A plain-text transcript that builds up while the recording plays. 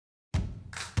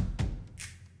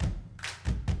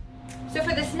So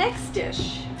for this next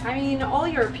dish, I mean, all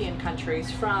European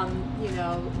countries from, you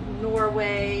know,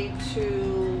 Norway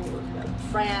to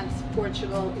France,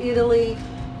 Portugal, Italy,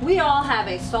 we all have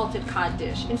a salted cod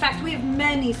dish. In fact, we have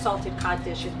many salted cod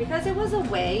dishes because it was a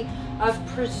way of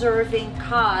preserving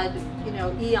cod, you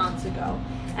know, eons ago.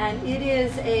 And it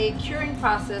is a curing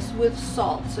process with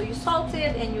salt. So you salt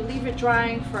it and you leave it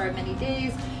drying for many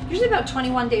days, usually about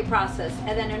 21-day process.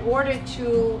 And then in order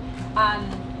to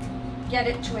get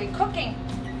it to a cooking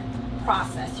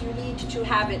process, you need to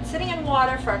have it sitting in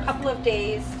water for a couple of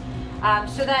days,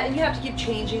 so that, and you have to keep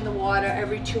changing the water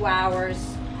every 2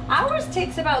 hours. Ours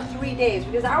takes about 3 days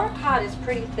because our cod is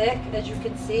pretty thick, as you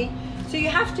can see. So you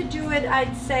have to do it,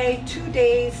 I'd say 2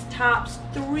 days, tops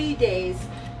 3 days,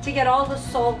 to get all the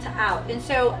salt out. And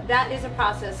so that is a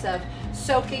process of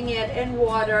soaking it in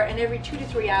water, and every 2 to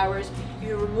 3 hours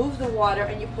you remove the water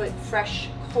and you put fresh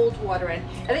cold water in,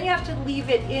 and then you have to leave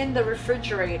it in the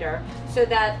refrigerator so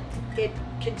that it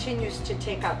continues to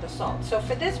take out the salt. So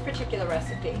for this particular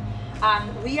recipe,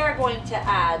 we are going to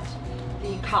add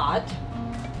the cod.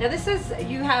 Now this is,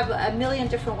 you have a million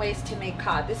different ways to make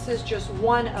cod. This is just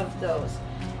one of those.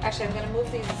 Actually, I'm going to move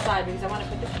these aside because I want to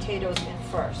put the potatoes in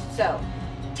first. So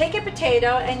take a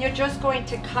potato and you're just going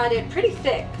to cut it pretty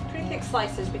thick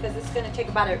slices, because it's going to take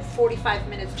about 45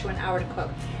 minutes to an hour to cook.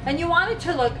 And you want it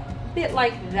to look a bit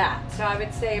like that. So I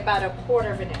would say about 1/4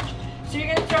 of an inch. So you're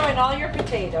going to throw in all your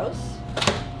potatoes.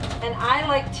 And I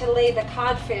like to lay the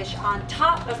codfish on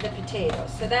top of the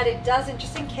potatoes so that it doesn't,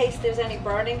 just in case there's any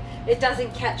burning, it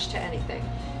doesn't catch to anything.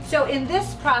 So in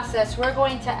this process, we're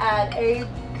going to add a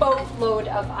boatload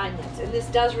of onions. And this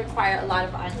does require a lot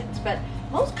of onions, but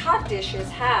most cod dishes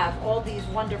have all these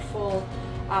wonderful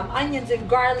onions and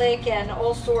garlic and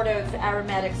all sort of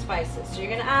aromatic spices. So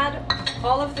you're going to add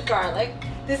all of the garlic.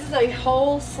 This is a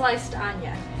whole sliced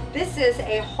onion. This is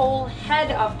a whole head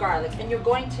of garlic, and you're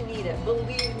going to need it.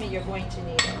 Believe me, you're going to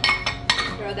need it.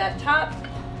 Throw that top.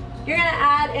 You're going to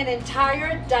add an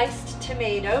entire diced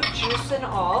tomato, juice and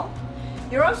all.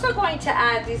 You're also going to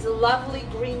add these lovely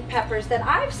green peppers that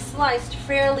I've sliced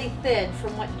fairly thin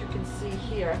from what you can see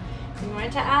here. You're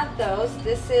going to add those.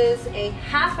 This is a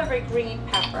half of a green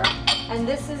pepper, and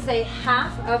this is a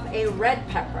half of a red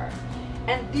pepper.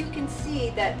 And you can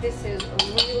see that this is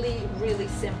really, really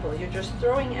simple. You're just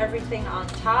throwing everything on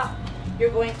top. You're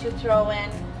going to throw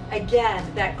in, again,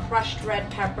 that crushed red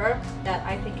pepper that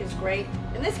I think is great.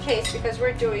 In this case, because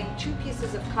we're doing 2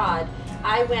 pieces of cod,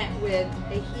 I went with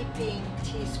a heaping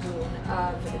teaspoon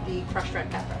of the crushed red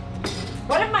pepper.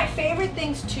 One of my favorite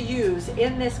things to use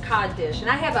in this cod dish, and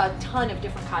I have a ton of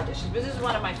different cod dishes, but this is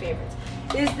one of my favorites,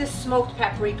 is this smoked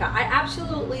paprika. I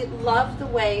absolutely love the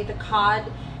way the cod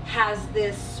has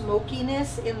this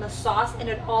smokiness in the sauce, and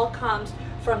it all comes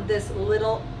from this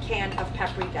little can of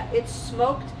paprika. It's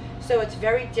smoked, so it's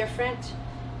very different.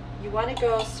 You want to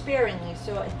go sparingly,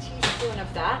 so a teaspoon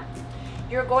of that.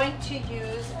 You're going to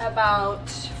use about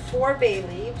 4 bay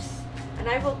leaves, and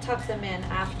I will tuck them in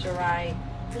after I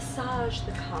massage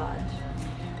the cod.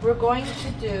 We're going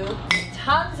to do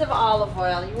tons of olive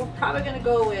oil. You're probably going to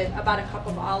go with about 1 cup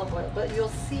of olive oil, but you'll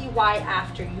see why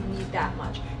after you need that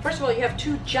much. First of all, you have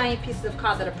 2 giant pieces of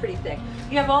cod that are pretty thick.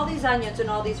 You have all these onions and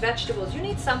all these vegetables. You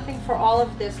need something for all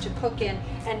of this to cook in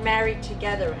and marry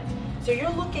together in. So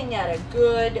you're looking at a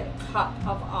good cup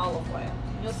of olive oil.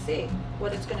 You'll see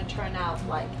what it's going to turn out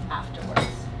like afterwards.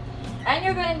 And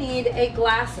you're going to need a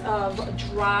glass of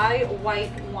dry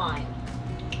white wine.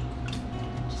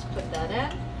 Just put that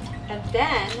in. And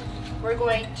then we're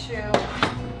going to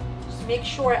just make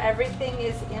sure everything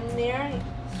is in there,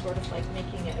 sort of like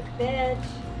making it a bed.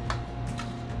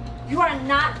 You are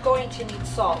not going to need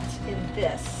salt in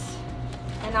this.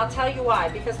 And I'll tell you why.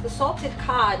 Because the salted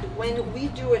cod, when we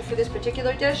do it for this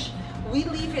particular dish, we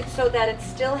leave it so that it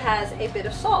still has a bit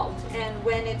of salt. And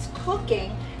when it's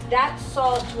cooking, that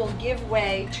salt will give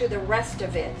way to the rest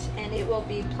of it, and it will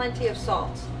be plenty of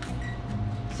salt.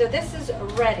 So this is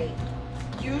ready.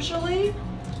 Usually,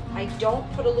 I don't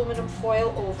put aluminum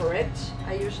foil over it.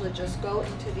 I usually just go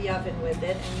into the oven with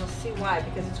it, and you'll see why,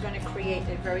 because it's going to create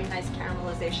a very nice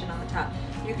caramelization on the top.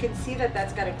 You can see that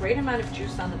that's got a great amount of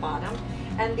juice on the bottom,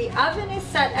 and the oven is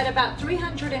set at about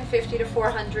 350 to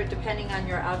 400 depending on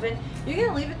your oven. You're going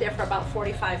to leave it there for about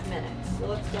 45 minutes. So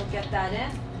let's go get that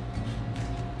in.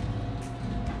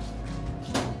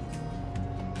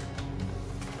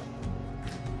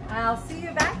 I'll see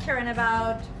you back here in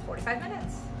about 45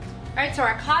 minutes. All right, so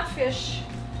our codfish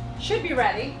should be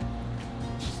ready.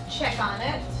 Just check on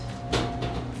it.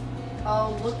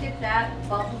 Oh, look at that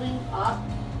bubbling up.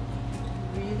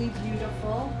 Really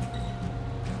beautiful.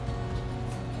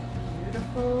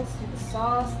 Beautiful. See the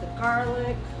sauce, the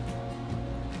garlic.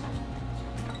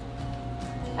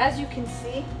 as you can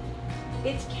see,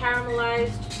 it's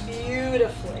caramelized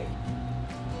beautifully.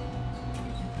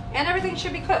 And everything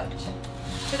should be cooked.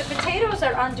 So the potatoes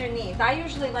are underneath. I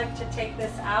usually like to take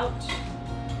this out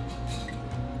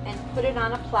and put it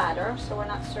on a platter so we're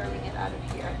not serving it out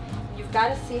of here. You've got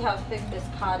to see how thick this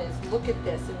cod is. Look at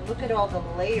this, and look at all the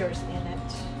layers in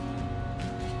it.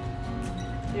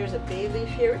 There's a bay leaf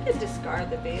here. We can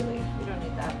discard the bay leaf. We don't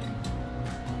need that.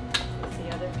 Here's the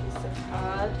other piece of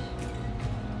cod.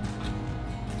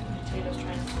 Potatoes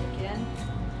trying to sneak in.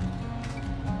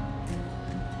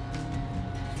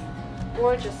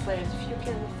 Gorgeous layers. If you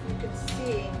can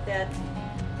see that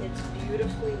it's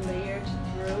beautifully layered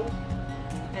through,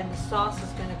 and the sauce is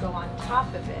going to go on top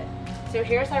of it. So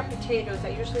here's our potatoes. I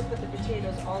usually put the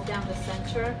potatoes all down the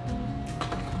center,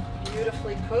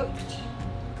 beautifully cooked,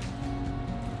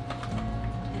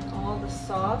 and all the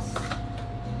sauce.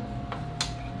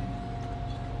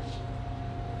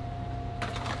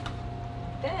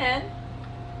 Then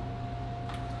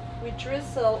we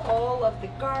drizzle all of the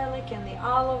garlic and the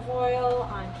olive oil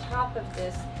on top of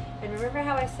this. And remember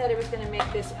how I said it was going to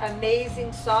make this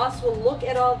amazing sauce? Well, look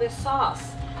at all this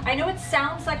sauce. I know it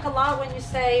sounds like a lot when you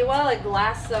say, well, a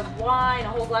glass of wine, a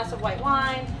whole glass of white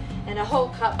wine, and a whole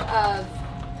cup of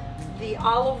the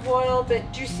olive oil,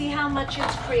 but do you see how much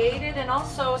it's created? And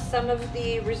also some of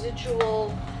the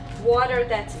residual water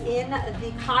that's in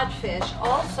the codfish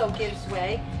also gives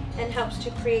way and helps to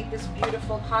create this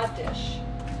beautiful cod dish.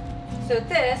 So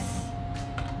this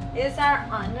is our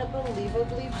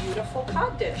unbelievably beautiful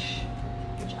cod dish,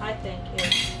 which I think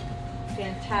is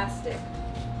fantastic.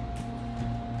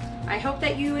 I hope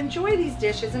that you enjoy these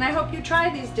dishes, and I hope you try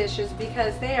these dishes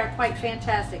because they are quite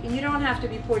fantastic, and you don't have to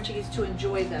be Portuguese to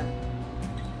enjoy them.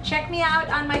 Check me out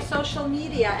on my social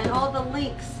media, and all the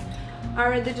links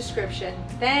are in the description.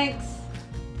 Thanks.